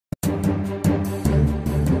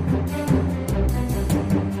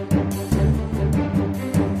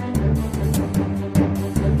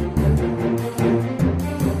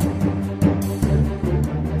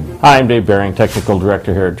Hi, I'm Dave Baring, Technical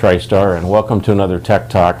Director here at TriStar, and welcome to another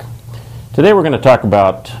Tech Talk. Today we're going to talk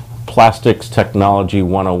about Plastics Technology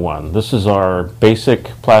 101. This is our basic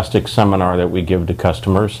plastics seminar that we give to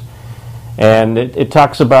customers, and it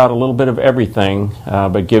talks about a little bit of everything,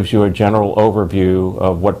 but gives you a general overview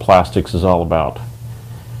of what plastics is all about.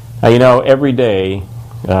 Now, you know, every day,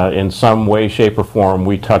 in some way, shape, or form,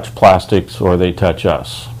 we touch plastics or they touch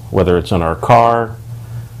us, whether it's in our car,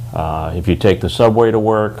 if you take the subway to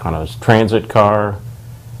work, on a transit car,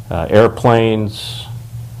 airplanes,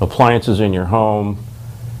 appliances in your home,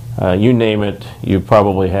 you name it, you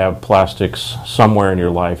probably have plastics somewhere in your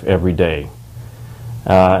life every day.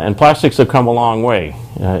 And plastics have come a long way.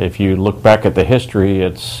 If you look back at the history,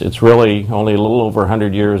 it's really only a little over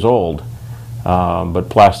 100 years old. But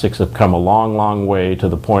plastics have come a long, long way to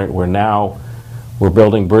the point where now we're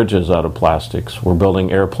building bridges out of plastics. We're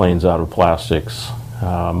building airplanes out of plastics.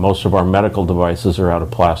 Most of our medical devices are out of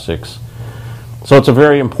plastics. So it's a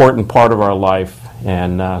very important part of our life,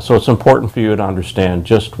 and so it's important for you to understand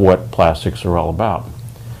just what plastics are all about.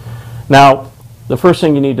 Now, the first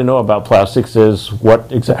thing you need to know about plastics is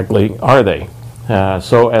what exactly are they?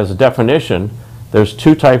 So as a definition, there's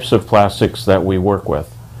two types of plastics that we work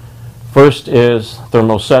with. First is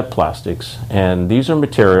thermoset plastics, and these are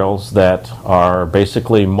materials that are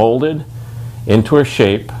basically molded into a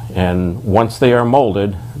shape, and once they are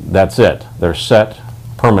molded, that's it. They're set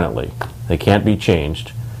permanently. They can't be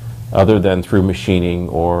changed other than through machining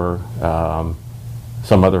or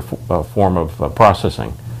some other form of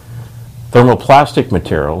processing. Thermoplastic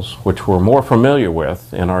materials, which we're more familiar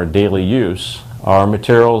with in our daily use, are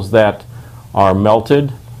materials that are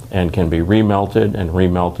melted and can be remelted and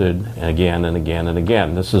remelted again and again and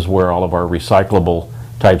again. This is where all of our recyclable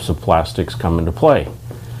types of plastics come into play.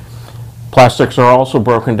 Plastics are also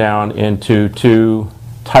broken down into two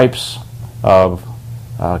types of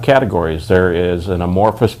categories. There is an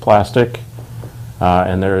amorphous plastic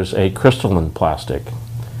and there is a crystalline plastic.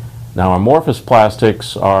 Now, amorphous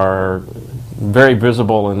plastics are very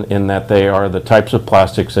visible in that they are the types of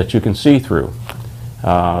plastics that you can see through.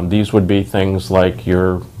 These would be things like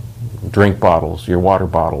your drink bottles, your water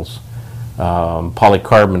bottles,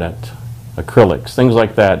 polycarbonate, acrylics, things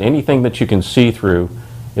like that. Anything that you can see through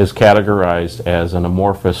is categorized as an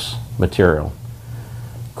amorphous material.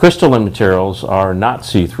 Crystalline materials are not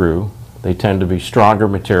see-through. They tend to be stronger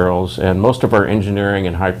materials, and most of our engineering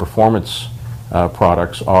and high-performance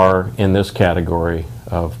products are in this category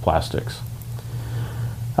of plastics.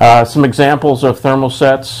 Some examples of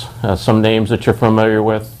thermosets, some names that you're familiar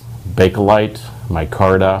with: Bakelite,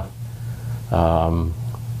 Micarta.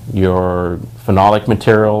 Your phenolic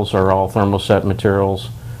materials are all thermoset materials.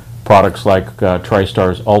 Products like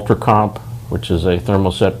TriStar's UltraComp, which is a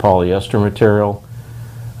thermoset polyester material.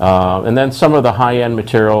 And then some of the high-end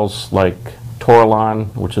materials like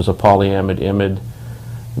Torlon, which is a polyamide imide,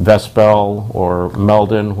 Vespel or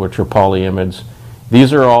Meldon, which are polyimides.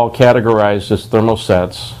 These are all categorized as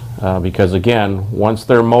thermosets because, again, once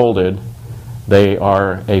they're molded, they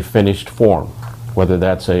are a finished form, whether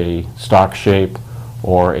that's a stock shape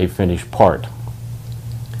or a finished part.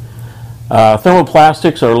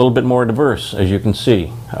 Thermoplastics are a little bit more diverse, as you can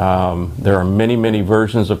see. There are many, many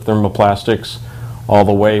versions of thermoplastics, all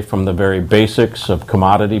the way from the very basics of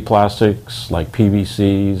commodity plastics like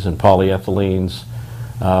PVCs and polyethylenes,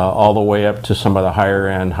 all the way up to some of the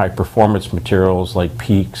higher-end high-performance materials like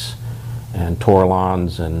PEEKs and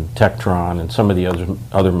Torlons and Tektron and some of the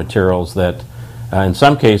other materials that, in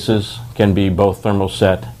some cases, can be both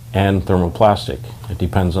thermoset and thermoplastic. It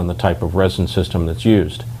depends on the type of resin system that's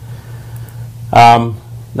used.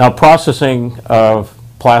 Now, processing of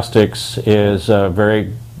plastics is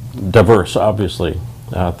very diverse, obviously.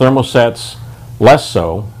 Thermosets, less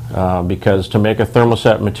so, because to make a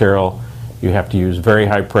thermoset material, you have to use very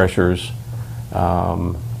high pressures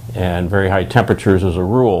and very high temperatures as a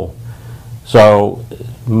rule. So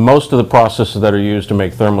most of the processes that are used to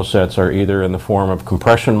make thermosets are either in the form of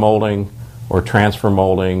compression molding or transfer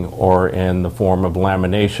molding, or in the form of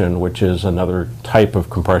lamination, which is another type of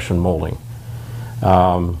compression molding.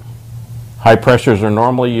 High pressures are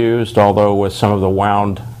normally used, although with some of the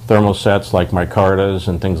wound thermosets like Micartas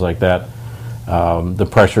and things like that, the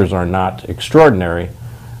pressures are not extraordinary.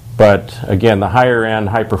 But again, the higher end,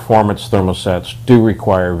 high performance thermosets do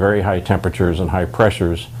require very high temperatures and high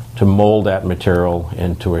pressures to mold that material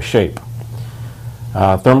into a shape.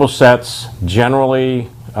 Thermosets generally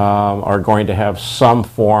are going to have some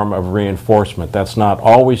form of reinforcement. That's not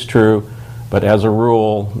always true, but as a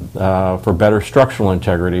rule, for better structural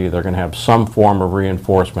integrity, they're going to have some form of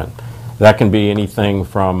reinforcement. That can be anything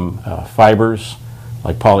from fibers,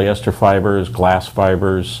 like polyester fibers, glass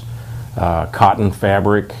fibers, Cotton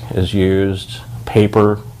fabric is used,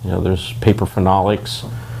 paper, there's paper phenolics.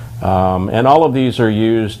 And all of these are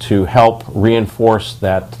used to help reinforce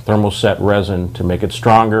that thermoset resin to make it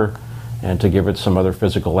stronger and to give it some other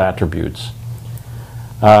physical attributes.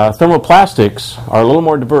 Thermoplastics are a little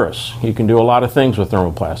more diverse. You can do a lot of things with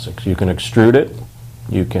thermoplastics. You can extrude it,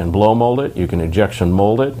 you can blow mold it, you can injection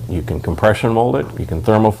mold it, you can compression mold it, you can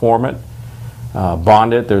thermoform it,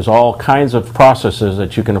 bond it. There's all kinds of processes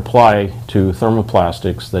that you can apply to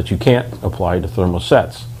thermoplastics that you can't apply to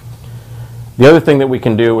thermosets. The other thing that we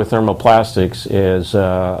can do with thermoplastics is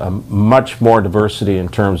much more diversity in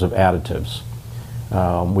terms of additives.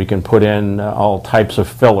 We can put in all types of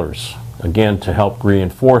fillers, again, to help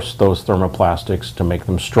reinforce those thermoplastics, to make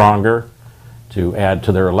them stronger, to add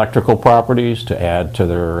to their electrical properties, to add to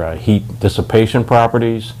their heat dissipation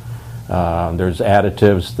properties. There's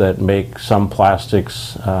additives that make some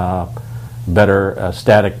plastics better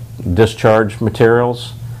static discharge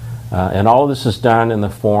materials. And all of this is done in the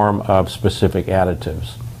form of specific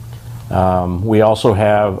additives. We also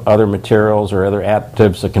have other materials or other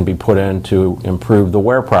additives that can be put in to improve the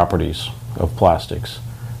wear properties of plastics,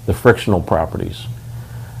 the frictional properties.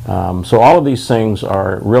 So all of these things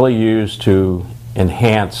are really used to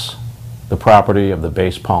enhance the property of the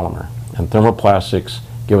base polymer. And thermoplastics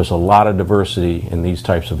give us a lot of diversity in these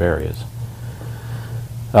types of areas.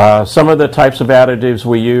 Some of the types of additives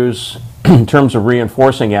we use in terms of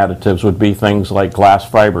reinforcing additives would be things like glass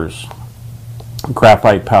fibers,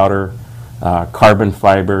 graphite powder, carbon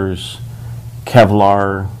fibers,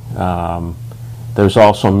 Kevlar. There's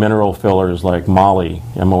also mineral fillers like Moly,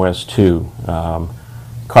 MOS2,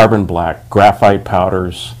 carbon black, graphite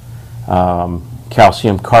powders,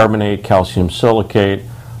 calcium carbonate, calcium silicate,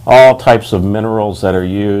 all types of minerals that are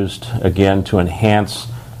used, again, to enhance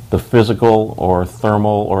the physical or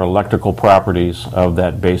thermal or electrical properties of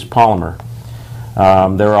that base polymer.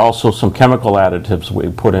 There are also some chemical additives we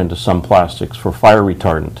put into some plastics for fire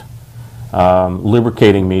retardant.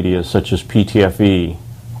 Lubricating media such as PTFE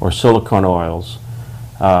or silicone oils.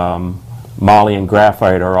 Moly and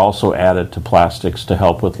graphite are also added to plastics to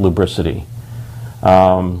help with lubricity.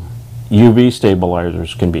 UV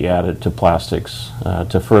stabilizers can be added to plastics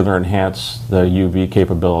to further enhance the UV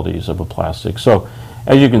capabilities of a plastic. So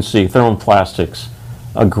as you can see, thermoplastics,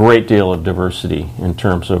 a great deal of diversity in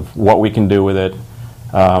terms of what we can do with it.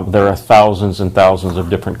 There are thousands and thousands of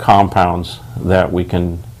different compounds that we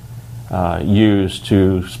can use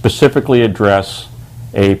to specifically address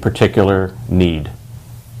a particular need.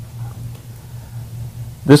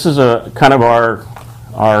 This is a kind of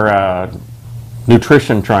our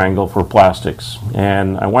nutrition triangle for plastics,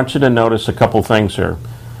 and I want you to notice a couple things here.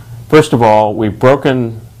 First of all, we've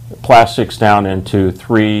broken plastics down into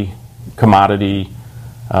three commodity,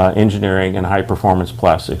 engineering, and high performance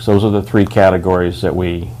plastics. Those are the three categories that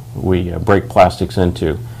we break plastics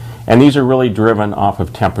into, and these are really driven off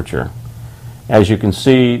of temperature. As you can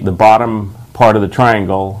see, the bottom part of the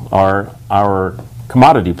triangle are our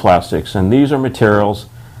commodity plastics, and these are materials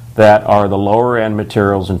that are the lower end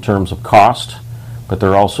materials in terms of cost, but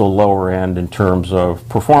they're also lower end in terms of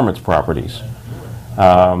performance properties.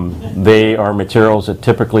 They are materials that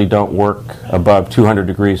typically don't work above 200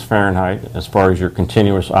 degrees Fahrenheit as far as your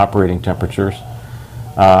continuous operating temperatures.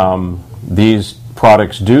 These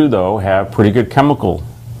products do, though, have pretty good chemical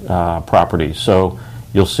properties. So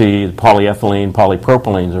you'll see polyethylene,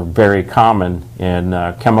 polypropylenes are very common in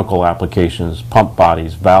chemical applications, pump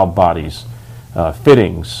bodies, valve bodies,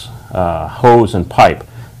 fittings, hose and pipe.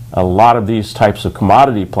 A lot of these types of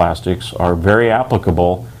commodity plastics are very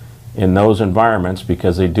applicable in those environments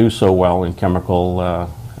because they do so well in chemical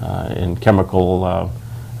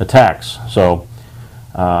attacks. So,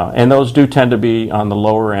 and those do tend to be on the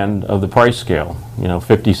lower end of the price scale.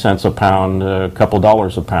 50 cents a pound, a couple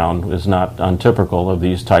dollars a pound is not untypical of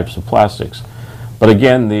these types of plastics. But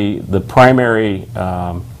again, the primary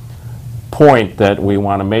point that we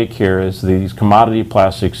want to make here is these commodity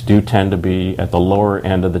plastics do tend to be at the lower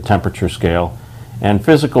end of the temperature scale, and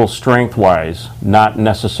physical strength wise not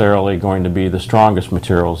necessarily going to be the strongest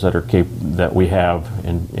materials that we have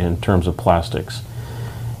in terms of plastics.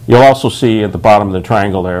 You'll also see at the bottom of the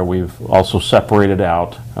triangle there we've also separated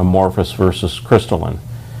out amorphous versus crystalline,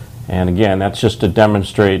 and again that's just to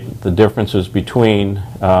demonstrate the differences between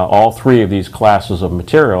all three of these classes of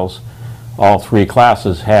materials. All three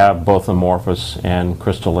classes have both amorphous and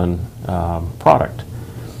crystalline product.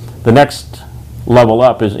 The next level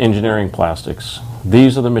up is engineering plastics.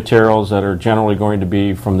 These are the materials that are generally going to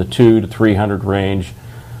be from the 200 to 300 range.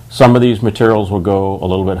 Some of these materials will go a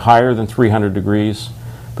little bit higher than 300 degrees,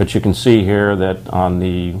 But you can see here that on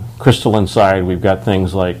the crystalline side, we've got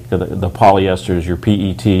things like the polyesters, your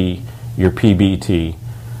PET, your PBT.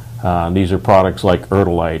 These are products like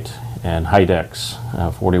Erdolite and Hydex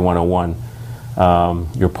 4101.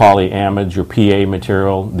 Your polyamides, your PA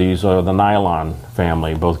material, these are the nylon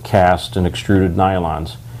family, both cast and extruded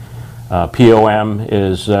nylons. POM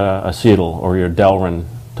is acetyl, or your Delrin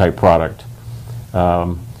type product.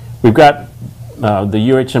 We've got the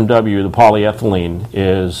UHMW, the polyethylene,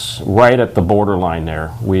 is right at the borderline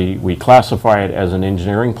there. We classify it as an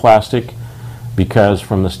engineering plastic because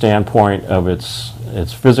from the standpoint of its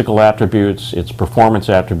physical attributes, its performance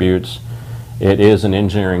attributes, it is an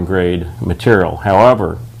engineering grade material.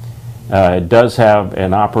 However, it does have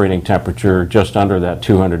an operating temperature just under that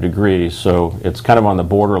 200 degrees, so it's kind of on the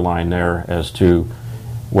borderline there as to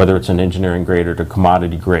whether it's an engineering grade or a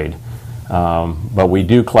commodity grade. But we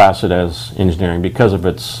do class it as engineering because of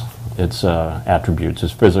its attributes,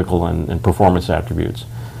 its physical and performance attributes.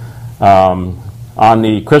 On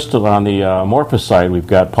the amorphous side, we've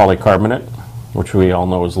got polycarbonate, which we all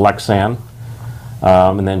know as Lexan,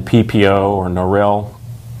 and then PPO or Noril.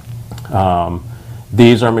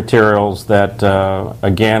 These are materials that,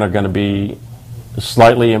 again, are going to be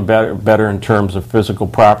slightly better in terms of physical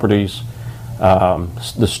properties.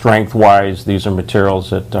 The strength-wise, these are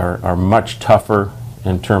materials that are much tougher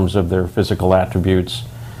in terms of their physical attributes.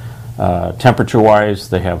 Temperature-wise,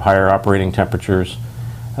 they have higher operating temperatures.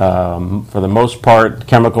 For the most part,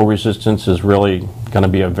 chemical resistance is really going to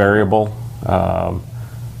be a variable.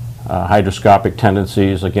 Hydroscopic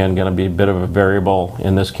tendencies, again, going to be a bit of a variable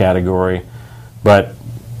in this category. But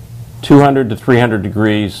 200 to 300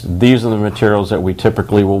 degrees, these are the materials that we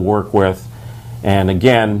typically will work with. And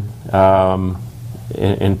again,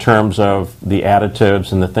 in terms of the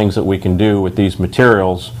additives and the things that we can do with these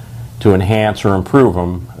materials to enhance or improve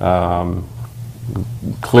them,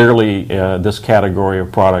 clearly this category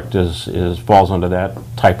of product falls under that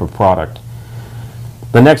type of product.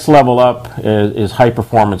 The next level up is high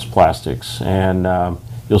performance plastics, and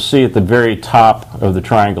you'll see at the very top of the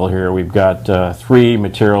triangle here we've got three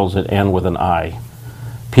materials that end with an I.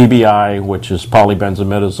 PBI, which is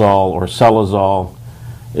polybenzimidazole or Cellazole,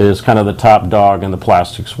 is kind of the top dog in the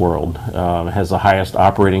plastics world. It has the highest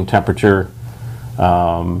operating temperature,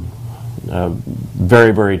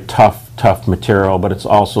 very, very tough material, but it's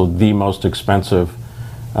also the most expensive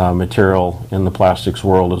material in the plastics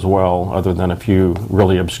world as well, other than a few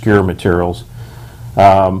really obscure materials.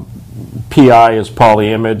 PI is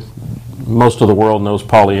polyimide. Most of the world knows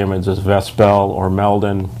polyimides as Vespel or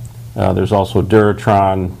Meldon. There's also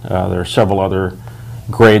Duratron. There are several other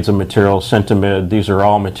grades of material, Centimide. These are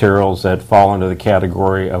all materials that fall into the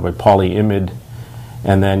category of a polyimide.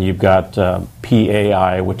 And then you've got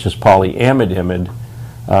PAI, which is polyamide-imide,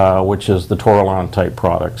 which is the Torolon type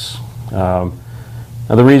products.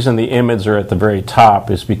 Now the reason the imides are at the very top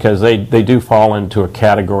is because they do fall into a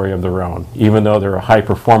category of their own. Even though they're a high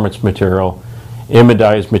performance material,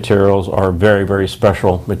 imidized materials are very, very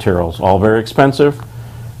special materials. All very expensive,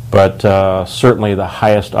 but certainly the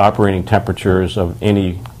highest operating temperatures of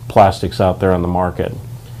any plastics out there on the market.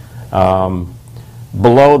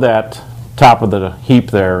 Below that top of the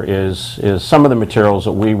heap there is some of the materials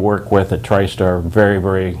that we work with at TriStar very,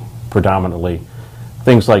 very predominantly.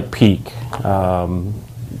 Things like PEEK, all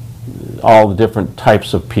the different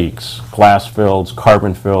types of PEEKs, glass fields,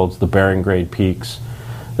 carbon fields, the bearing grade PEEKs.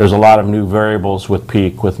 There's a lot of new variables with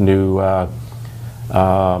PEEK, with new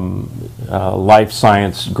life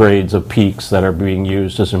science grades of PEEKs that are being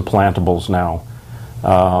used as implantables now.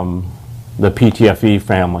 The PTFE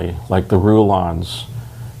family, like the Rulons,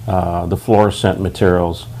 the fluorescent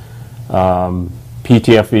materials.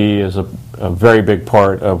 PTFE is a very big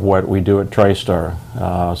part of what we do at TriStar,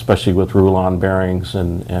 especially with Rulon bearings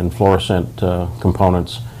and fluorescent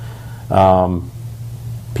components.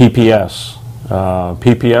 PPS.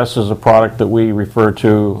 PPS is a product that we refer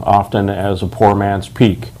to often as a poor man's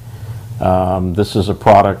PEEK. This is a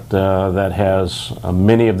product that has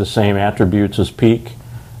many of the same attributes as PEEK,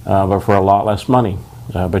 but for a lot less money.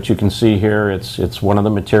 But you can see here it's one of the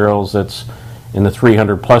materials that's in the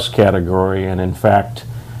 300 plus category, and in fact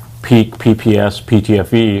PEEK, PPS,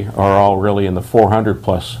 PTFE are all really in the 400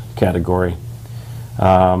 plus category.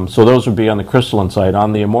 So those would be on the crystalline side.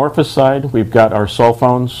 On the amorphous side, we've got our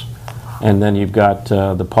sulfones, and then you've got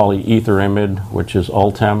the polyether-imide, which is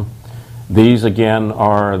Ultem. These again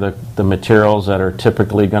are the materials that are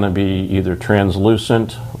typically going to be either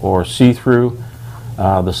translucent or see-through.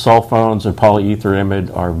 The sulfones and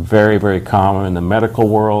polyether-imide are very, very common in the medical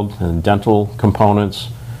world and dental components.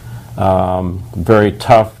 Very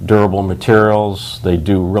tough, durable materials. They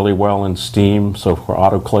do really well in steam, so for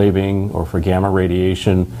autoclaving or for gamma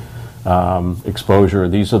radiation exposure,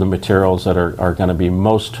 these are the materials that are going to be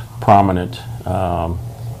most prominent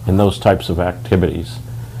in those types of activities.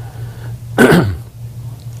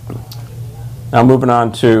 Now moving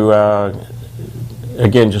on to,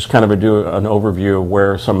 again, just kind of do an overview of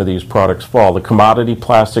where some of these products fall. The commodity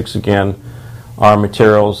plastics, again, are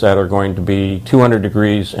materials that are going to be 200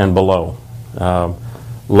 degrees and below.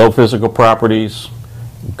 Low physical properties,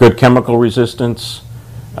 good chemical resistance.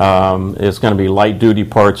 It's going to be light duty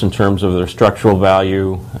parts in terms of their structural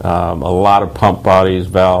value. A lot of pump bodies,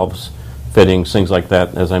 valves, fittings, things like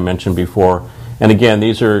that, as I mentioned before. And again,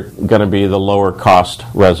 these are going to be the lower cost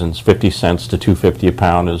resins. 50 cents to $2.50 a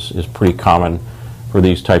pound is pretty common for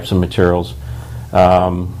these types of materials.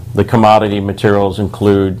 The commodity materials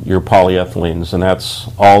include your polyethylenes, and that's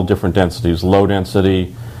all different densities: low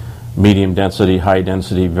density, medium density, high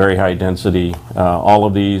density, very high density. All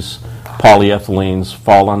of these polyethylenes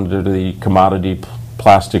fall under the commodity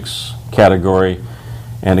plastics category.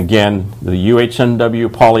 And again, the UHNW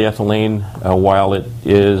polyethylene, while it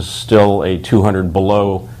is still a 200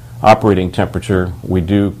 below operating temperature, we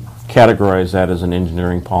do categorize that as an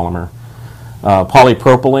engineering polymer.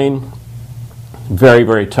 Polypropylene, very,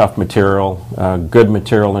 very tough material, good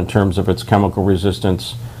material in terms of its chemical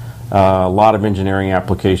resistance. A lot of engineering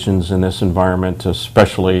applications in this environment,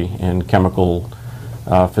 especially in chemical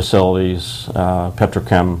facilities,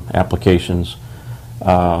 petrochem applications.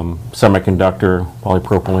 Semiconductor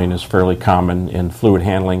polypropylene is fairly common in fluid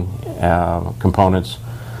handling components.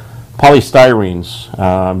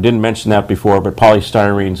 Polystyrenes, didn't mention that before, but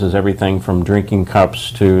polystyrenes is everything from drinking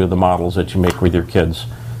cups to the models that you make with your kids.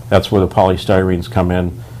 That's where the polystyrenes come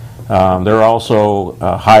in. There are also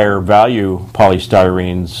higher value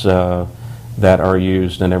polystyrenes that are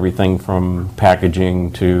used in everything from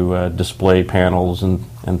packaging to display panels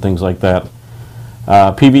and things like that.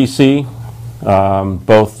 PVC,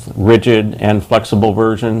 both rigid and flexible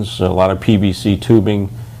versions. A lot of PVC tubing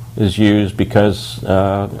is used because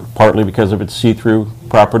partly because of its see-through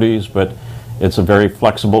properties, but it's a very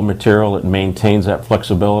flexible material. It maintains that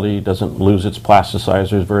flexibility, doesn't lose its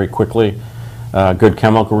plasticizers very quickly. Good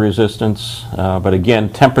chemical resistance, but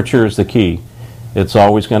again, temperature is the key. It's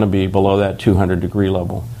always going to be below that 200 degree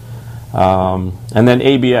level. And then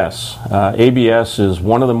ABS. ABS is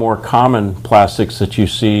one of the more common plastics that you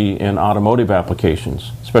see in automotive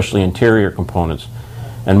applications, especially interior components.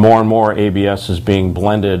 And more ABS is being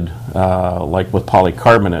blended, like with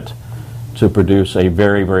polycarbonate, to produce a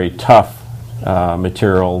very, very tough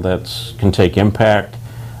material that can take impact,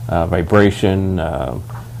 vibration,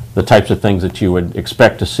 the types of things that you would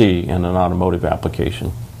expect to see in an automotive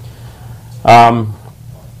application.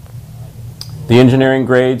 The engineering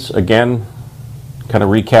grades, again, kind of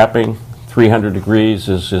recapping, 300 degrees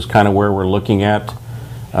is kind of where we're looking at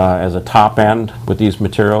as a top end with these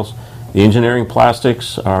materials. The engineering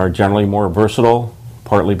plastics are generally more versatile,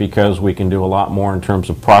 partly because we can do a lot more in terms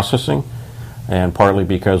of processing, and partly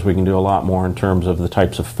because we can do a lot more in terms of the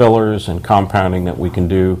types of fillers and compounding that we can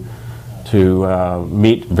do to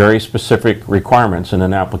meet very specific requirements in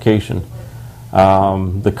an application.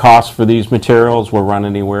 The cost for these materials will run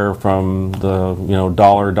anywhere from the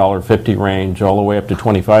 $1.50 range all the way up to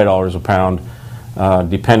 $25 a pound,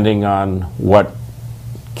 depending on what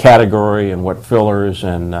category and what fillers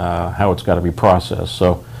and how it's got to be processed.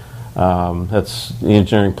 So that's the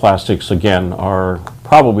engineering plastics, again, are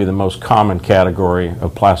probably the most common category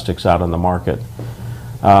of plastics out on the market.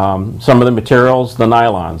 Some of the materials, the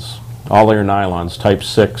nylons, all your nylons, type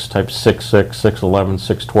 6, type 6.6, 6.11,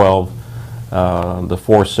 6.12. The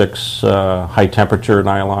 4.6 high temperature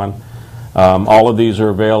nylon. All of these are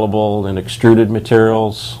available in extruded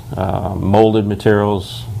materials, molded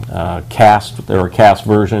materials, cast. There are cast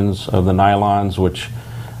versions of the nylons, which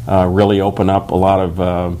really open up a lot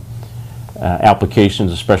of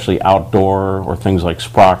applications, especially outdoor, or things like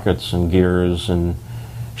sprockets and gears and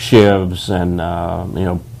shivs and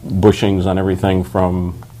bushings on everything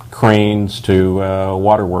from cranes to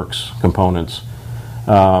waterworks components.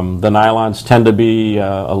 The nylons tend to be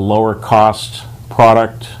a lower cost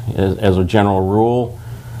product as a general rule.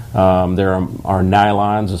 There are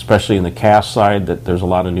nylons, especially in the cast side, that there's a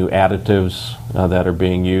lot of new additives that are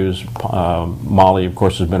being used. Moly, of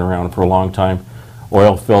course, has been around for a long time.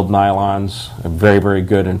 Oil-filled nylons are very, very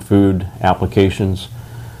good in food applications.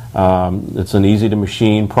 It's an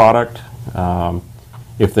easy-to-machine product.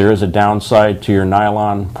 If there is a downside to your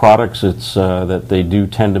nylon products, it's that they do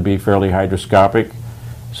tend to be fairly hygroscopic.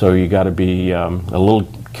 So you got to be a little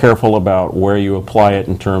careful about where you apply it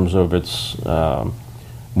in terms of its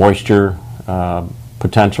moisture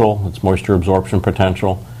potential, its moisture absorption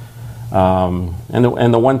potential. And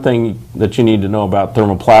the one thing that you need to know about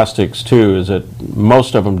thermoplastics too is that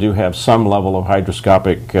most of them do have some level of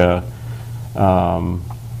hygroscopic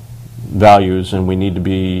values, and we need to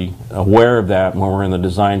be aware of that when we're in the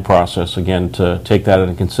design process, again, to take that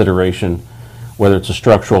into consideration, whether it's a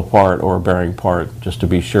structural part or a bearing part, just to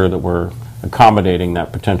be sure that we're accommodating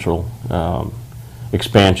that potential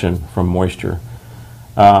expansion from moisture.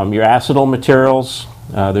 Your acetal materials,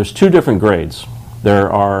 there's two different grades.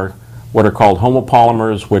 There are what are called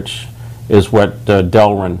homopolymers, which is what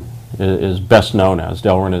Delrin is best known as.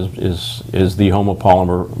 Delrin is the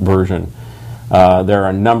homopolymer version. There are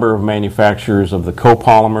a number of manufacturers of the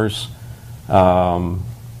copolymers.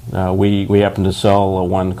 We happen to sell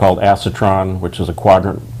one called Acetron, which is a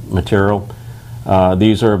quadrant material.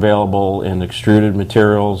 These are available in extruded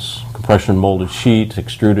materials, compression molded sheet,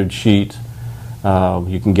 extruded sheet.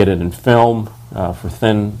 You can get it in film for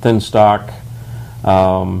thin stock.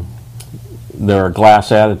 There are glass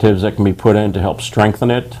additives that can be put in to help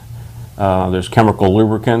strengthen it. There's chemical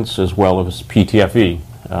lubricants as well as PTFE.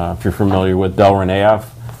 If you're familiar with Delrin AF,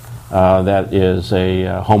 that is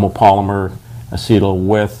a homopolymer acetyl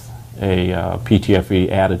with a PTFE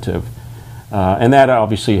additive. And that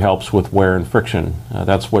obviously helps with wear and friction.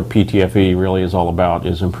 That's what PTFE really is all about,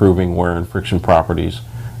 is improving wear and friction properties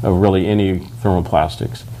of really any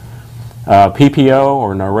thermoplastics. PPO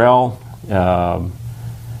or Norel,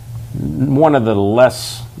 one of the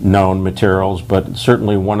less known materials, but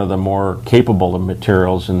certainly one of the more capable of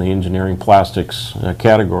materials in the engineering plastics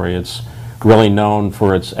category. It's really known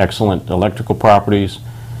for its excellent electrical properties,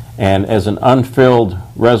 and as an unfilled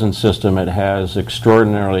resin system, it has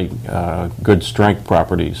extraordinarily good strength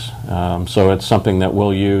properties. So it's something that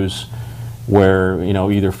we'll use where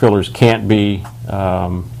either fillers can't be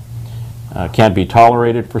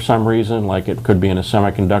tolerated for some reason, like it could be in a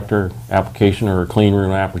semiconductor application or a clean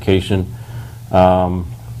room application.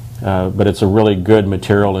 But it's a really good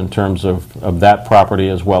material in terms of that property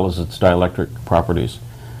as well as its dielectric properties.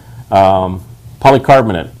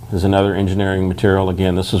 Polycarbonate is another engineering material.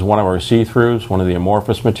 Again, this is one of our see-throughs, one of the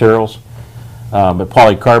amorphous materials. But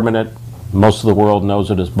polycarbonate, most of the world knows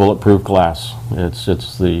it as bulletproof glass. It's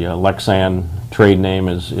the Lexan trade name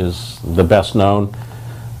is the best known.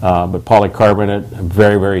 But polycarbonate,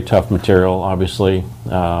 very, very tough material, obviously.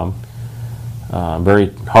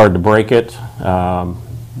 Very hard to break it,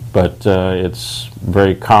 but it's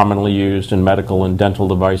very commonly used in medical and dental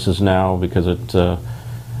devices now because it,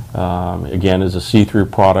 again, is a see-through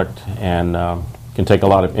product and can take a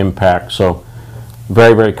lot of impact. So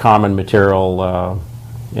very, very common material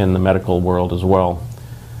in the medical world as well.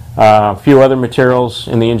 A few other materials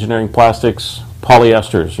in the engineering plastics,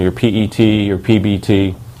 polyesters, your PET, your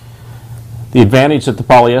PBT. The advantage that the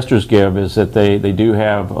polyesters give is that they do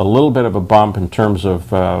have a little bit of a bump in terms of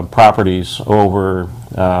properties over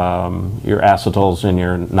your acetals and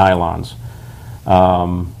your nylons.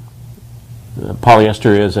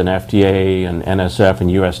 Polyester is an FDA and NSF and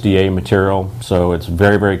USDA material, so it's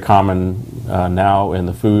very, very common now in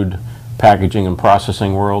the food packaging and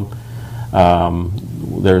processing world.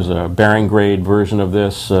 There's a bearing grade version of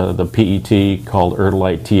this, the PET, called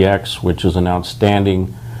Erdolite TX, which is an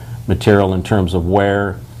outstanding material in terms of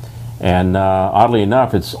wear, and oddly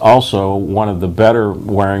enough, it's also one of the better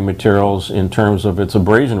wearing materials in terms of its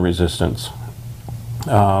abrasion resistance.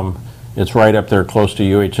 It's right up there close to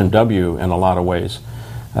UHMW in a lot of ways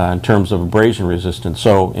in terms of abrasion resistance.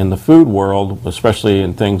 So in the food world, especially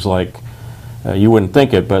in things like, you wouldn't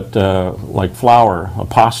think it, but like flour,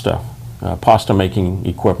 pasta making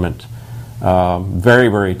equipment, very,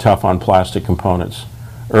 very tough on plastic components.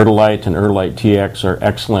 Erdolite and Erdolite TX are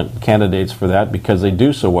excellent candidates for that because they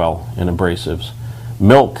do so well in abrasives.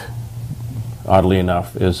 Milk, oddly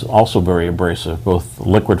enough, is also very abrasive, both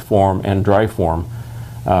liquid form and dry form.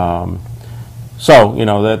 So,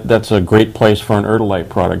 that's a great place for an Erdolite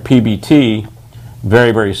product. PBT,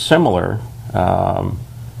 very, very similar.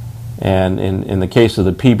 And in the case of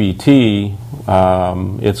the PBT,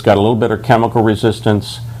 it's got a little bit of chemical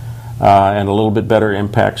resistance and a little bit better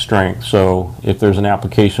impact strength. So if there's an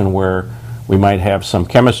application where we might have some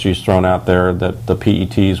chemistries thrown out there that the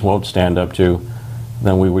PETs won't stand up to,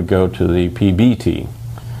 then we would go to the PBT.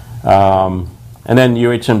 And then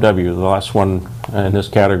UHMW, the last one in this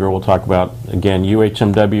category we'll talk about. Again,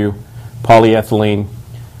 UHMW, polyethylene.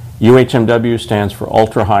 UHMW stands for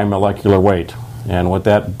ultra high molecular weight. And what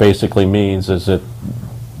that basically means is that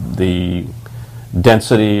the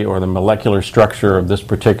density or the molecular structure of this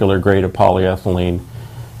particular grade of polyethylene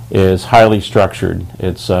is highly structured.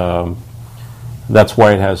 It's That's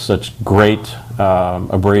why it has such great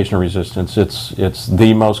abrasion resistance. It's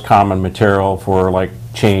the most common material for like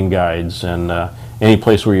chain guides and any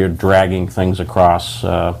place where you're dragging things across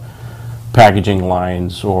packaging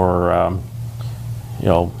lines or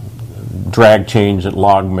drag chains at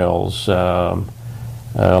log mills. A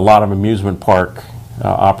lot of amusement park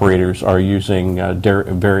operators are using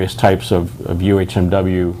various types of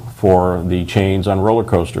UHMW for the chains on roller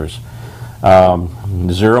coasters.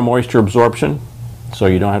 Zero moisture absorption, so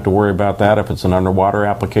you don't have to worry about that if it's an underwater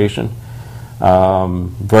application.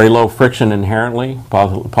 Very low friction inherently.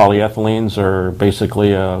 Polyethylenes are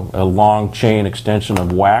basically a long chain extension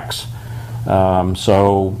of wax.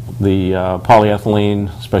 So the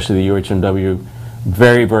polyethylene, especially the UHMW,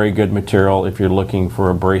 very, very good material if you're looking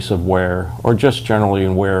for abrasive wear or just generally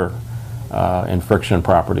in wear and friction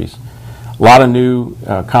properties. A lot of new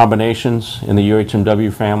combinations in the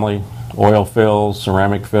UHMW family, oil fills,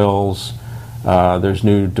 ceramic fills. There's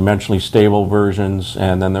new dimensionally stable versions,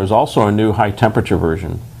 and then there's also a new high temperature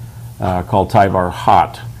version called Tyvar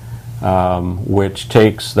Hot, which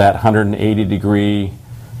takes that 180 degree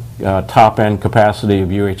top end capacity of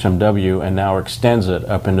UHMW and now extends it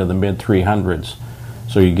up into the mid 300s.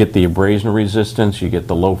 So you get the abrasion resistance, you get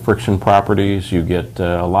the low friction properties, you get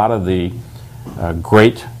a lot of the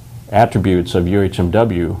great attributes of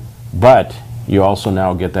UHMW, but you also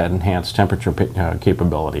now get that enhanced temperature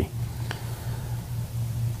capability.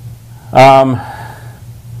 Now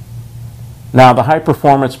the high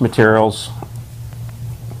performance materials,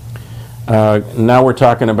 now we're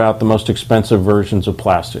talking about the most expensive versions of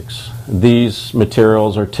plastics. These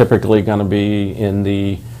materials are typically going to be in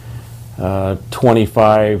the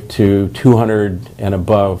 25 to 200 and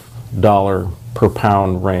above dollar per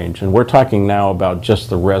pound range, and we're talking now about just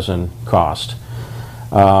the resin cost.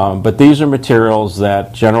 But these are materials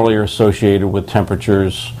that generally are associated with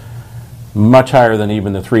temperatures much higher than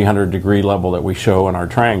even the 300 degree level that we show in our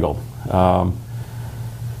triangle.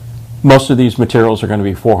 Most of these materials are going to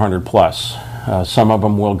be 400 plus. Some of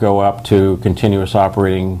them will go up to continuous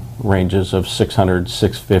operating ranges of 600,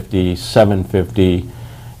 650, 750.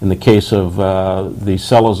 In the case of the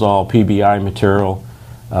Cellazol PBI material,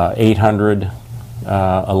 800,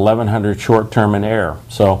 1100 short-term in air.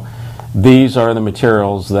 So these are the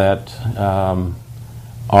materials that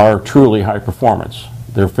are truly high performance.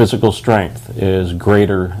 Their physical strength is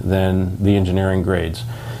greater than the engineering grades.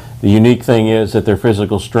 The unique thing is that their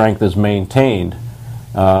physical strength is maintained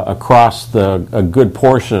across a good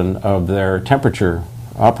portion of their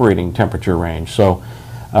operating temperature range. So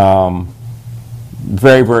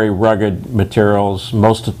very, very rugged materials.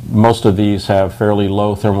 Most of these have fairly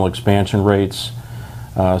low thermal expansion rates,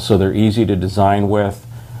 so they're easy to design with.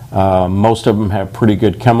 Most of them have pretty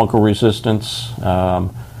good chemical resistance.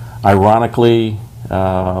 Ironically,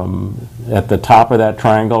 at the top of that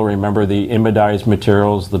triangle, remember the imidized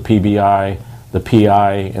materials, the PBI, the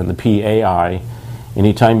PI, and the PAI.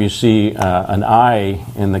 Anytime you see an I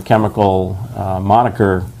in the chemical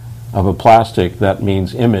moniker of a plastic, that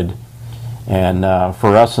means imide. And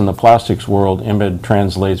for us in the plastics world, imide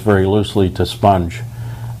translates very loosely to sponge.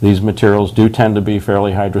 These materials do tend to be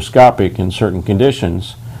fairly hygroscopic in certain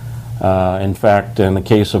conditions. In fact, in the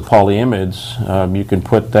case of polyimides, you can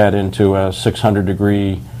put that into a 600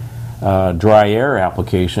 degree dry air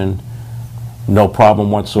application, no problem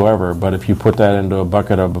whatsoever. But if you put that into a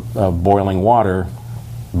bucket of boiling water,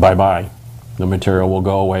 bye-bye. The material will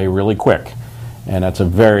go away really quick, and that's a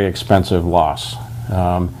very expensive loss.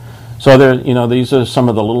 So there, these are some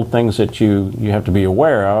of the little things that you have to be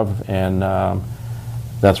aware of, and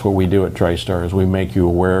that's what we do at TriStar, is we make you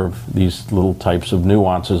aware of these little types of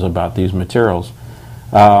nuances about these materials.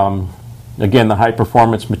 Again, the high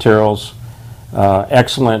performance materials,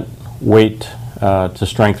 excellent weight to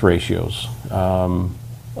strength ratios.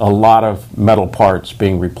 A lot of metal parts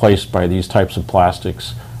being replaced by these types of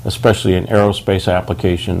plastics, especially in aerospace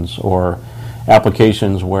applications or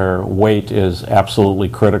applications where weight is absolutely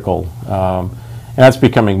critical. And that's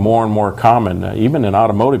becoming more and more common, even in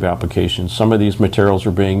automotive applications. Some of these materials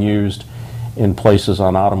are being used in places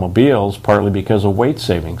on automobiles, partly because of weight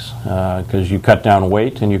savings, because you cut down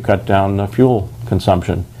weight and you cut down fuel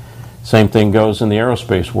consumption. Same thing goes in the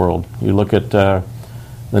aerospace world. You look at the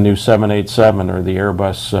new 787 or the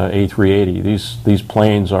Airbus A380. These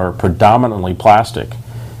planes are predominantly plastic.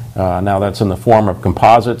 Now that's in the form of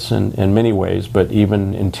composites in many ways, but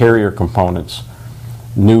even interior components,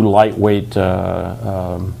 new lightweight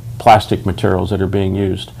plastic materials that are being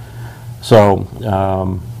used.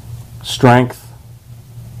 So strength,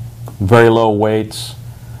 very low weights,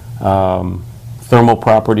 thermal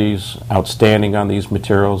properties outstanding on these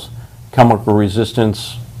materials, chemical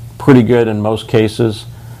resistance pretty good in most cases.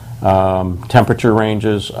 Temperature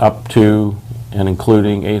ranges up to and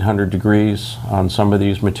including 800 degrees on some of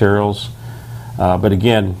these materials. But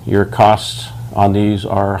again, your costs on these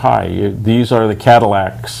are high. These are the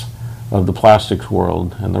Cadillacs of the plastics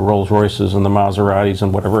world, and the Rolls Royces and the Maseratis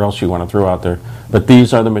and whatever else you want to throw out there. But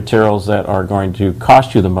these are the materials that are going to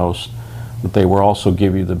cost you the most, but they will also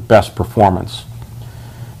give you the best performance.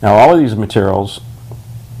 Now, all of these materials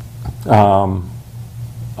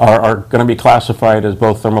are going to be classified as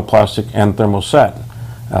both thermoplastic and thermoset.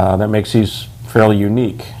 That makes these fairly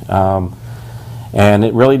unique. And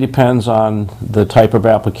it really depends on the type of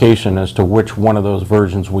application as to which one of those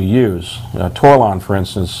versions we use. Torlon, for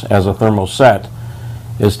instance, as a thermoset,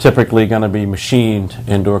 is typically going to be machined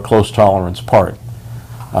into a close tolerance part.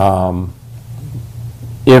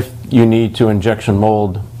 If you need to injection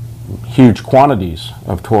mold huge quantities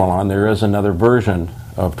of Torlon, there is another version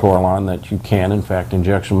of Torlon that you can, in fact,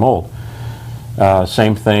 injection mold.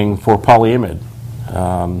 Same thing for polyimide.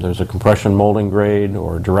 There's a compression molding grade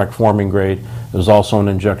or direct forming grade. There's also an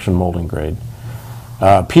injection molding grade.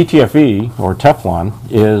 PTFE, or Teflon,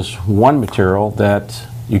 is one material that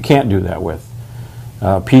you can't do that with.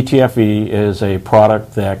 PTFE is a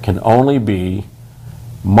product that can only be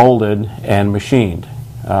molded and machined.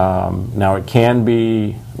 Now, it can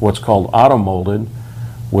be what's called auto-molded,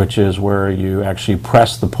 which is where you actually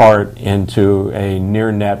press the part into a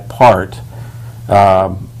near-net part.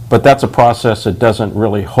 But that's a process that doesn't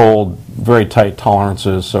really hold very tight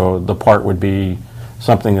tolerances, so the part would be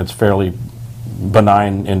something that's fairly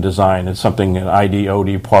benign in design. It's something, an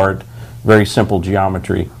ID-OD part, very simple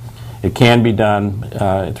geometry. It can be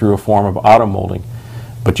done through a form of auto-molding,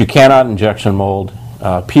 but you cannot injection mold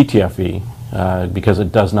PTFE because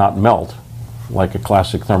it does not melt like a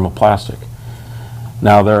classic thermoplastic.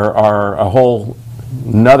 Now, there are a whole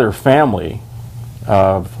another family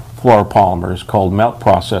of fluoropolymers called melt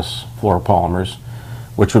process fluoropolymers,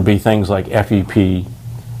 which would be things like FEP,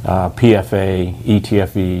 PFA,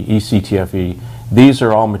 ETFE, ECTFE. These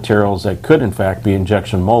are all materials that could in fact be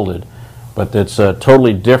injection molded, but it's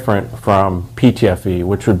totally different from PTFE,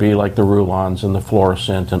 which would be like the Rulons and the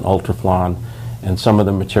fluorescent and Ultraflon and some of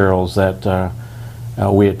the materials that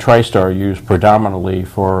we at TriStar use predominantly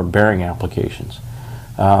for bearing applications.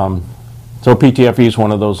 So PTFE is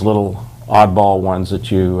one of those little oddball ones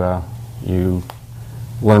that you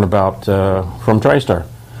learn about from TriStar.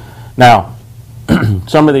 Now,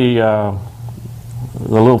 some of the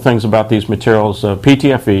little things about these materials,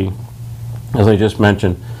 PTFE, as I just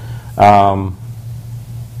mentioned, while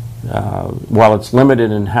it's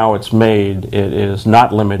limited in how it's made, it is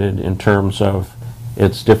not limited in terms of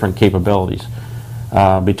its different capabilities.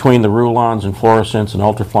 Between the Rulons and fluorescents and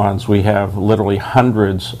Ultraflons, we have literally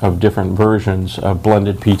hundreds of different versions of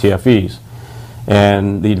blended PTFEs.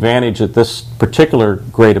 And the advantage that this particular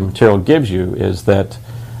grade of material gives you is that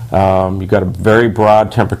you've got a very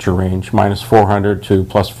broad temperature range, minus 400 to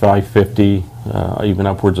plus 550, even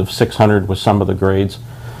upwards of 600 with some of the grades.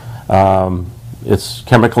 It's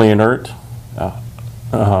chemically inert,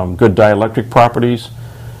 good dielectric properties,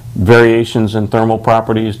 variations in thermal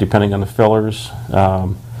properties depending on the fillers,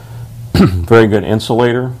 very good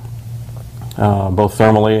insulator, both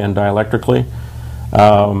thermally and dielectrically.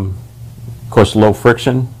 Of course, low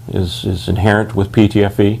friction is inherent with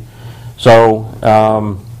PTFE.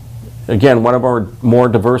 So again, one of our more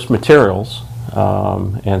diverse materials,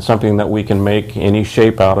 and something that we can make any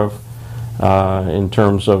shape out of in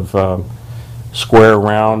terms of square,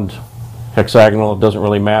 round, hexagonal, it doesn't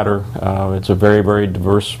really matter. It's a very, very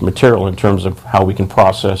diverse material in terms of how we can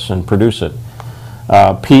process and produce it.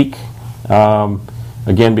 PEEK,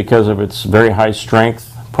 again, because of its very high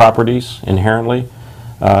strength properties inherently,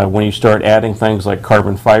 when you start adding things like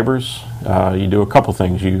carbon fibers, you do a couple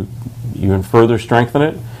things. You further strengthen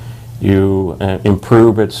it, you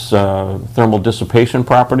improve its thermal dissipation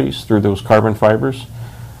properties through those carbon fibers.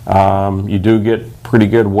 You do get pretty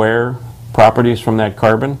good wear properties from that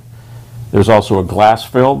carbon. There's also a glass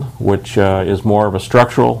filled, which is more of a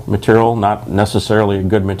structural material, not necessarily a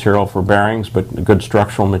good material for bearings, but a good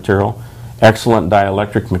structural material. Excellent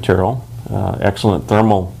dielectric material, excellent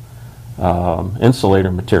thermal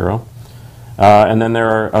insulator material. And then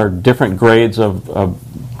there are different grades of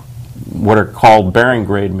what are called bearing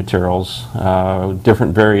grade materials,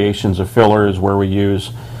 different variations of fillers where we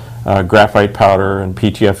use graphite powder and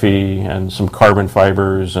PTFE and some carbon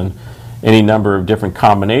fibers and any number of different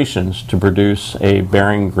combinations to produce a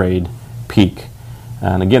bearing grade PEEK.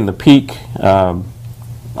 And again, the PEEK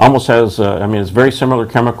almost has, I mean, it's very similar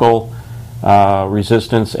chemical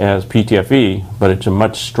resistance as PTFE, but it's a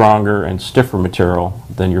much stronger and stiffer material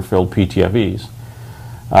than your filled PTFEs.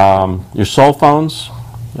 Your sulfones,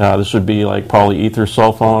 this would be like polyether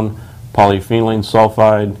sulfone, polyphenylene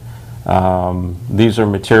sulfide. These are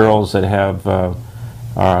materials that have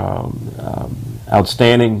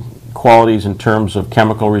outstanding qualities in terms of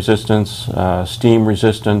chemical resistance, steam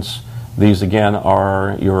resistance. These again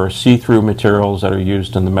are your see-through materials that are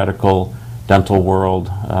used in the medical dental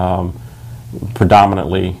world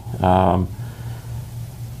predominantly.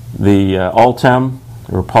 The Ultem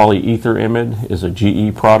or polyether imide is a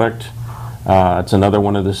GE product. It's another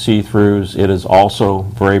one of the see-throughs. It is also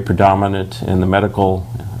very predominant in the medical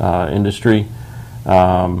industry.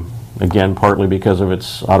 Again, partly because of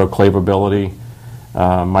its autoclavability.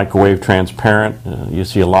 Microwave transparent. You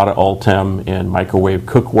see a lot of Ultem in microwave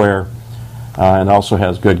cookware, and also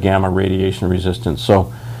has good gamma radiation resistance.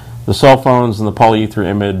 So the sulfones and the polyether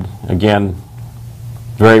imide, again,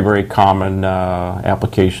 very, very common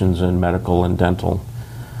applications in medical and dental.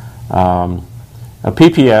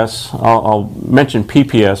 PPS, I'll mention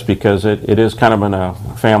PPS because it is kind of in a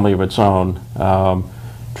family of its own.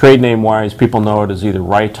 Trade name wise, people know it as either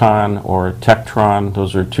Riton or Tektron.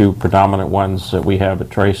 Those are two predominant ones that we have at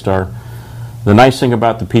TriStar. The nice thing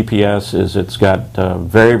about the PPS is it's got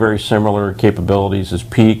very, very similar capabilities as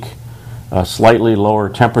PEEK, a slightly lower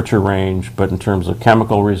temperature range, but in terms of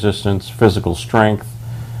chemical resistance, physical strength,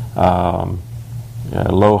 low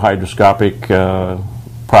hydroscopic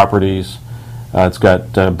properties. It's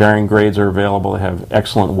got bearing grades are available that have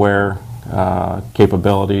excellent wear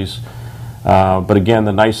capabilities. But again,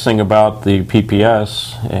 the nice thing about the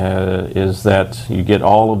PPS is that you get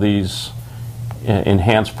all of these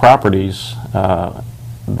enhanced properties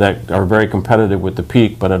that are very competitive with the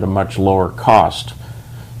PEEK, but at a much lower cost.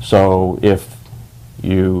 So if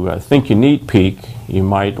you think you need PEEK, you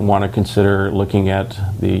might want to consider looking at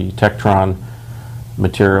the Tektron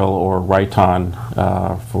material or Riton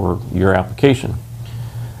for your application.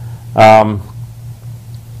 Now,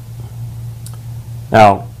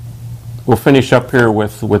 we'll finish up here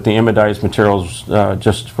with the imidized materials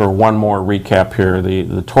just for one more recap here.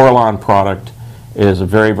 The Torlon product is a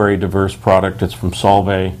very, very diverse product. It's from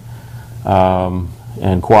Solvay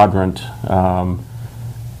and Quadrant.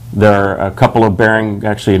 There are a couple of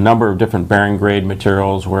actually a number of different bearing grade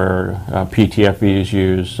materials where PTFE is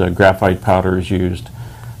used, graphite powder is used.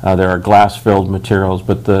 There are glass-filled materials,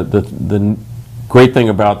 but the great thing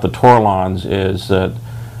about the Torlons is that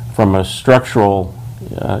from a structural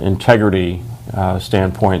integrity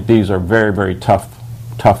standpoint, these are very, very tough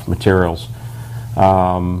materials.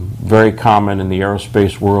 Very common in the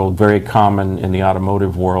aerospace world, very common in the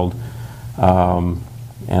automotive world,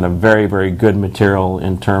 and a very, very good material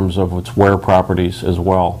in terms of its wear properties as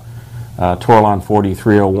well. Torlon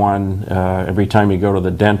 4301, every time you go to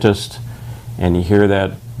the dentist and you hear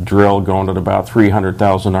that drill going at about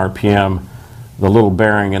 300,000 RPM, the little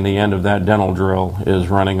bearing in the end of that dental drill is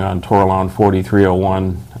running on Torlon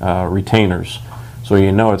 4301 retainers. So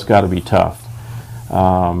you know it's got to be tough.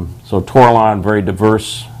 So Torlon, very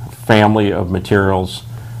diverse family of materials,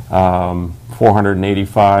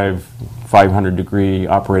 485, 500 degree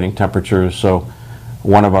operating temperatures, so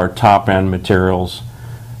one of our top end materials.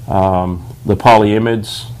 The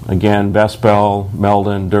polyimides, again, Vespel,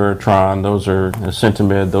 Meldon, Duratron, those are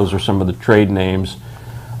Sintamid, those are some of the trade names.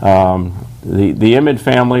 The imide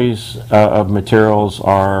families of materials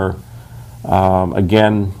are,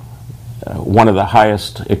 again, one of the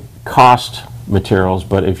highest cost materials,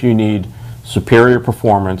 but if you need superior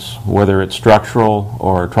performance, whether it's structural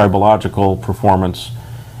or tribological performance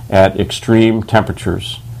at extreme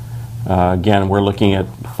temperatures, again, we're looking at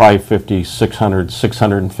 550, 600,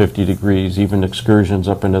 650 degrees, even excursions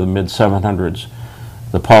up into the mid-700s.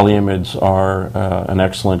 The polyimides are an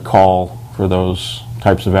excellent call for those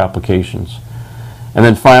types of applications. And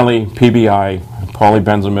then finally, PBI,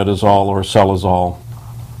 polybenzimidazole or Selazole.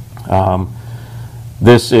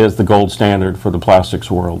 This is the gold standard for the plastics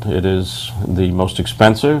world. It is the most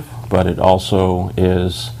expensive, but it also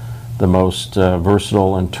is the most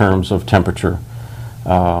versatile in terms of temperature.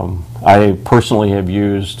 I personally have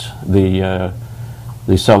used the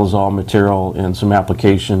Selazole material in some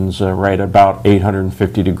applications right about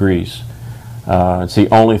 850 degrees. It's the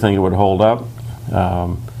only thing it would hold up,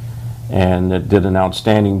 and it did an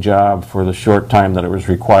outstanding job for the short time that it was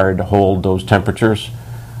required to hold those temperatures.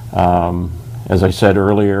 As I said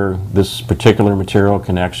earlier, this particular material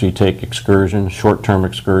can actually take excursions, short-term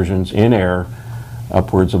excursions in air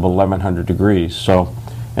upwards of 1100 degrees. So,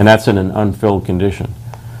 and that's in an unfilled condition.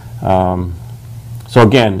 So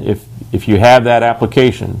again, if you have that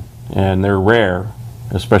application, and they're rare,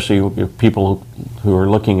 especially if people who are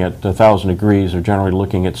looking at 1000 degrees are generally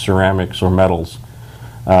looking at ceramics or metals.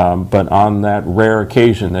 But on that rare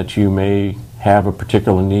occasion that you may have a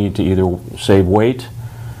particular need to either save weight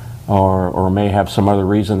or may have some other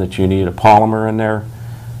reason that you need a polymer in there,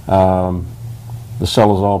 the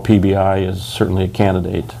Selazol PBI is certainly a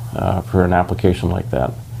candidate for an application like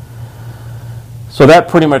that. So that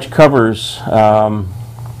pretty much covers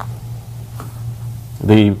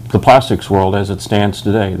the plastics world as it stands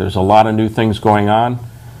today. There's a lot of new things going on.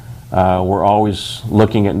 We're always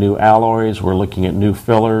looking at new alloys, we're looking at new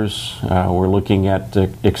fillers, we're looking at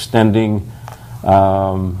extending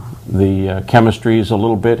the chemistries a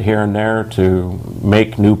little bit here and there to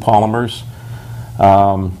make new polymers.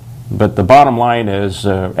 But the bottom line is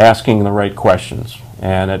asking the right questions.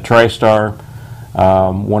 And at TriStar,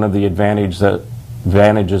 one of the advantages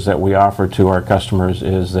that we offer to our customers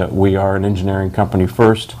is that we are an engineering company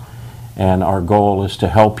first, and our goal is to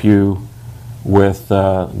help you with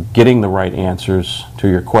getting the right answers to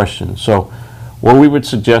your questions. So what we would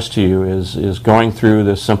suggest to you is going through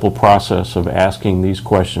this simple process of asking these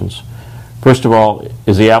questions. First of all,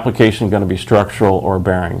 is the application going to be structural or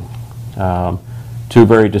bearing? Two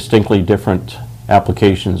very distinctly different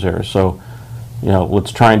applications there. So,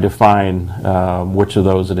 let's try and define which of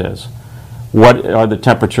those it is. What are the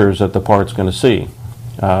temperatures that the part's going to see?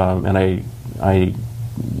 And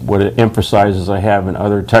what it emphasizes, I have in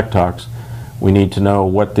other tech talks, we need to know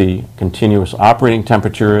what the continuous operating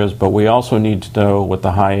temperature is, but we also need to know what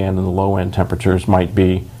the high end and the low end temperatures might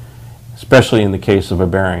be, especially in the case of a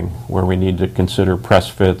bearing, where we need to consider press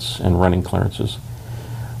fits and running clearances.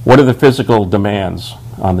 What are the physical demands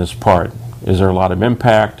on this part? Is there a lot of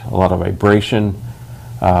impact, a lot of vibration?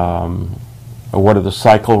 What are the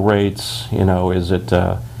cycle rates? Is it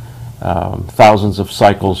thousands of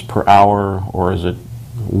cycles per hour, or is it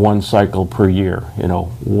one cycle per year?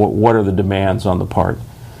 What are the demands on the part?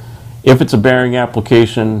 If it's a bearing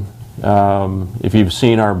application, if you've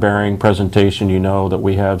seen our bearing presentation, you know that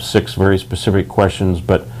we have 6 very specific questions,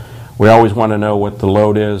 but we always want to know what the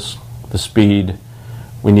load is, the speed.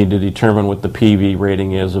 We need to determine what the PV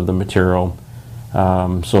rating is of the material.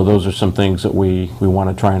 So those are some things that we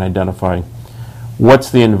want to try and identify.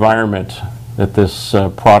 What's the environment that this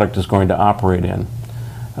product is going to operate in?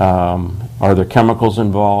 Are there chemicals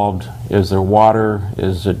involved? Is there water?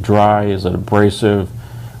 Is it dry? Is it abrasive?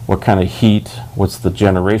 What kind of heat? What's the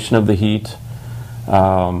generation of the heat?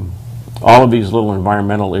 All of these little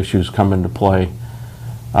environmental issues come into play.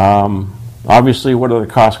 Obviously, what are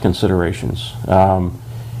the cost considerations?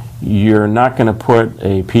 You're not going to put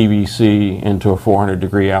a PVC into a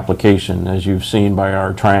 400-degree application, as you've seen by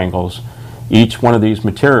our triangles. Each one of these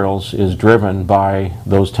materials is driven by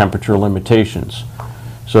those temperature limitations.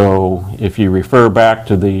 So if you refer back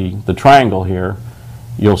to the triangle here,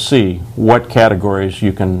 you'll see what categories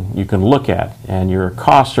you can look at, and your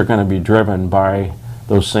costs are going to be driven by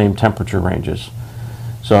those same temperature ranges.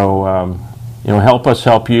 So help us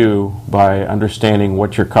help you by understanding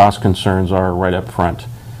what your cost concerns are right up front.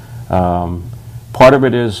 Part of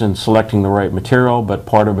it is in selecting the right material, but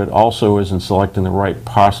part of it also is in selecting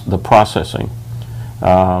the processing.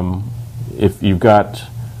 If you've got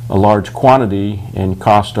a large quantity and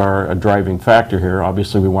cost are a driving factor here,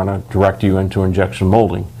 obviously we want to direct you into injection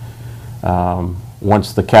molding.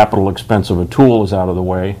 Once the capital expense of a tool is out of the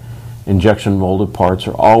way, injection molded parts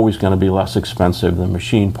are always going to be less expensive than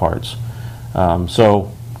machine parts.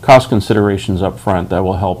 So cost considerations up front, that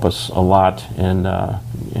will help us a lot in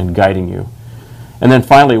guiding you. And then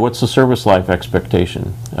finally, what's the service life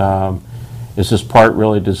expectation? Is this part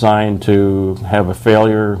really designed to have a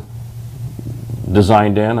failure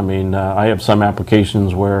designed in? I mean, I have some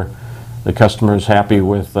applications where the customer is happy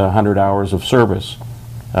with 100 hours of service.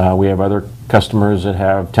 We have other customers that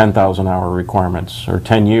have 10,000 hour requirements or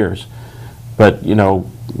 10 years. But,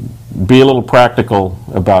 be a little practical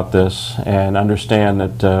about this and understand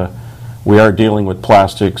that we are dealing with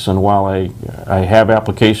plastics, and while I have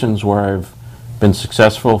applications where I've been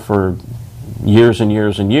successful for years and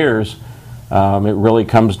years and years, it really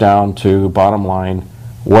comes down to, bottom line,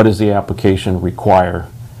 what does the application require,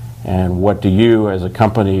 and what do you as a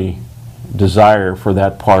company desire for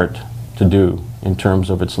that part to do in terms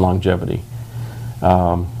of its longevity.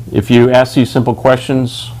 If you ask these simple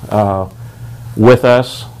questions with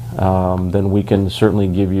us, then we can certainly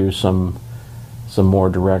give you some more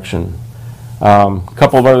direction. A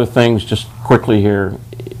couple of other things just quickly here.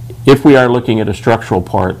 If we are looking at a structural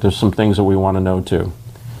part, there's some things that we want to know too.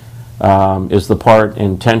 Is the part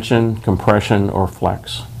in tension, compression, or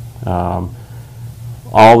flex?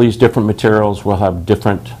 All these different materials will have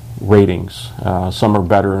different ratings. Some are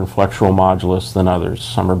better in flexural modulus than others.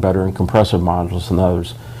 Some are better in compressive modulus than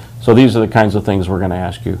others. So these are the kinds of things we're going to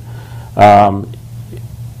ask you.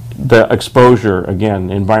 The exposure,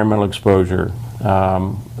 again, environmental exposure,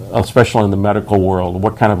 especially in the medical world,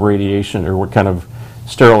 what kind of radiation or what kind of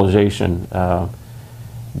sterilization,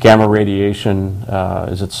 gamma radiation,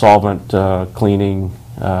 is it solvent cleaning,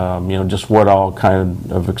 just what all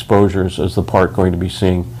kind of exposures is the part going to be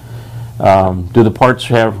seeing. Do the parts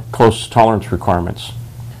have close tolerance requirements?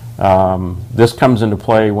 This comes into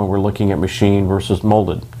play when we're looking at machine versus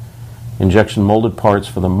molded. Injection molded parts,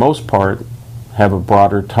 for the most part, have a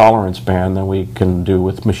broader tolerance band than we can do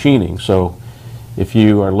with machining. So if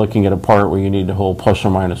you are looking at a part where you need to hold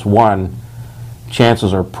 ±1,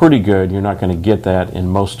 chances are pretty good you're not going to get that in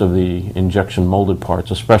most of the injection molded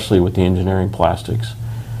parts, especially with the engineering plastics.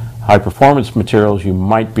 High performance materials, you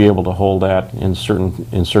might be able to hold that in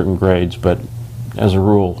certain grades, but as a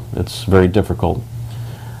rule it's very difficult.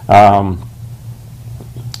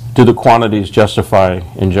 Do the quantities justify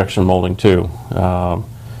injection molding too?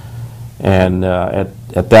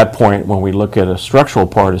 At that point, when we look at a structural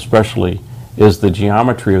part especially, is the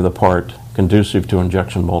geometry of the part conducive to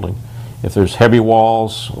injection molding? If there's heavy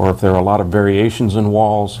walls or if there are a lot of variations in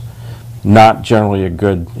walls, not generally a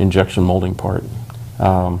good injection molding part.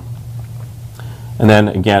 And then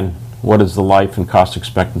again, what is the life and cost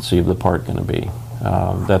expectancy of the part going to be?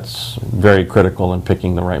 That's very critical in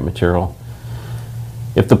picking the right material.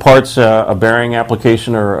 If the part's a bearing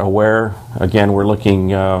application or a wear, again, we're looking,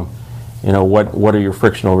 what are your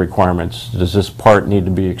frictional requirements? Does this part need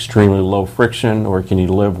to be extremely low friction, or can you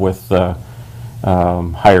live with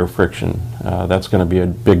higher friction? That's going to be a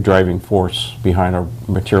big driving force behind our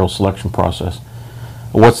material selection process.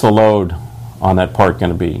 What's the load on that part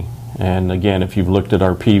going to be? And again, if you've looked at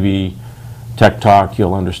our PV Tech Talk,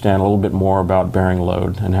 you'll understand a little bit more about bearing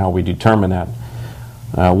load and how we determine that.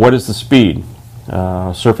 What is the speed?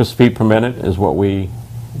 Surface feet per minute is what we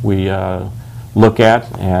look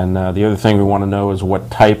at, and the other thing we want to know is what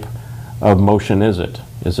type of motion is it?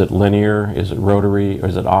 Is it linear? Is it rotary? Or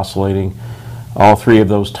is it oscillating? All three of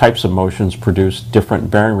those types of motions produce different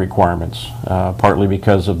bearing requirements, partly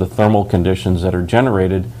because of the thermal conditions that are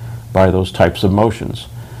generated by those types of motions.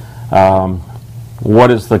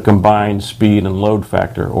 What is the combined speed and load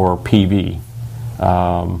factor, or PV?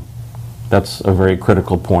 That's a very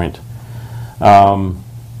critical point.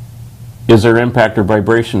 Is there impact or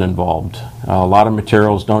vibration involved? A lot of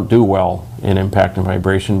materials don't do well in impact and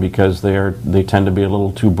vibration because they tend to be a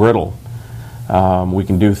little too brittle. We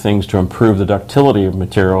can do things to improve the ductility of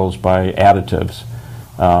materials by additives,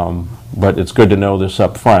 but it's good to know this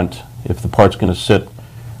up front. If the part's going to sit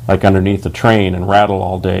like underneath a train and rattle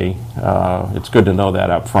all day, it's good to know that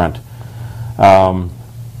up front.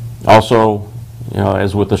 Also,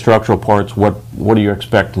 as with the structural parts, what do you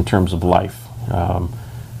expect in terms of life?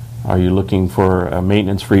 Are you looking for a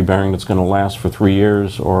maintenance-free bearing that's going to last for 3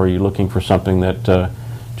 years, or are you looking for something that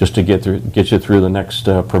just to get you through the next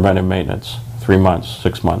preventive maintenance, 3 months,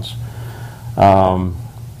 6 months? And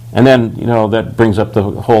then that brings up the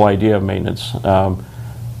whole idea of maintenance.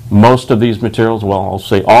 Most of these materials, well, I'll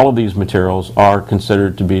say all of these materials, are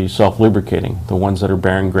considered to be self-lubricating, the ones that are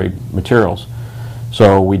bearing grade materials.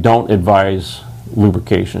 So we don't advise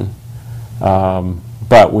lubrication.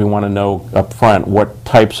 But we want to know up front what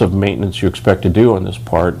types of maintenance you expect to do on this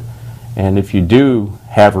part. And if you do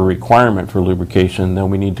have a requirement for lubrication, then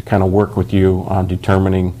we need to kind of work with you on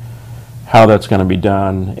determining how that's going to be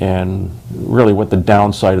done and really what the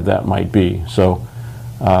downside of that might be. So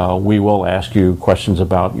we will ask you questions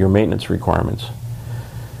about your maintenance requirements.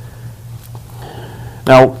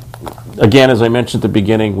 Now, again, as I mentioned at the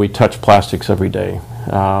beginning, we touch plastics every day.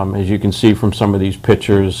 As you can see from some of these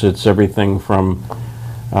pictures, it's everything from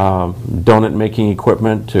donut making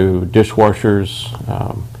equipment to dishwashers,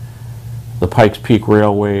 the Pikes Peak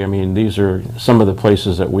Railway. I mean, these are some of the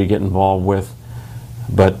places that we get involved with.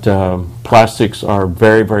 But plastics are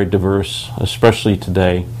very, very diverse, especially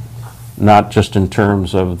today, not just in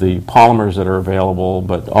terms of the polymers that are available,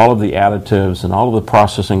 but all of the additives and all of the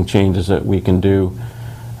processing changes that we can do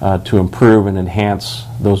to improve and enhance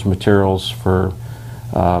those materials for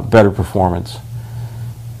better performance.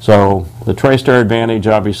 So the TriStar advantage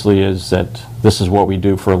obviously is that this is what we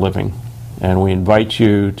do for a living, and we invite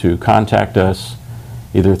you to contact us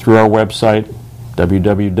either through our website,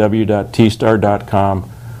 www.tstar.com,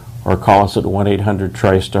 or call us at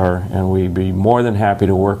 1-800-TriStar, and we'd be more than happy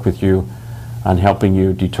to work with you on helping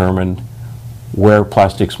you determine where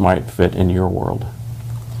plastics might fit in your world.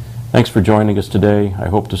 Thanks for joining us today. I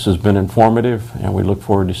hope this has been informative, and we look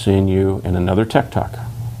forward to seeing you in another Tech Talk.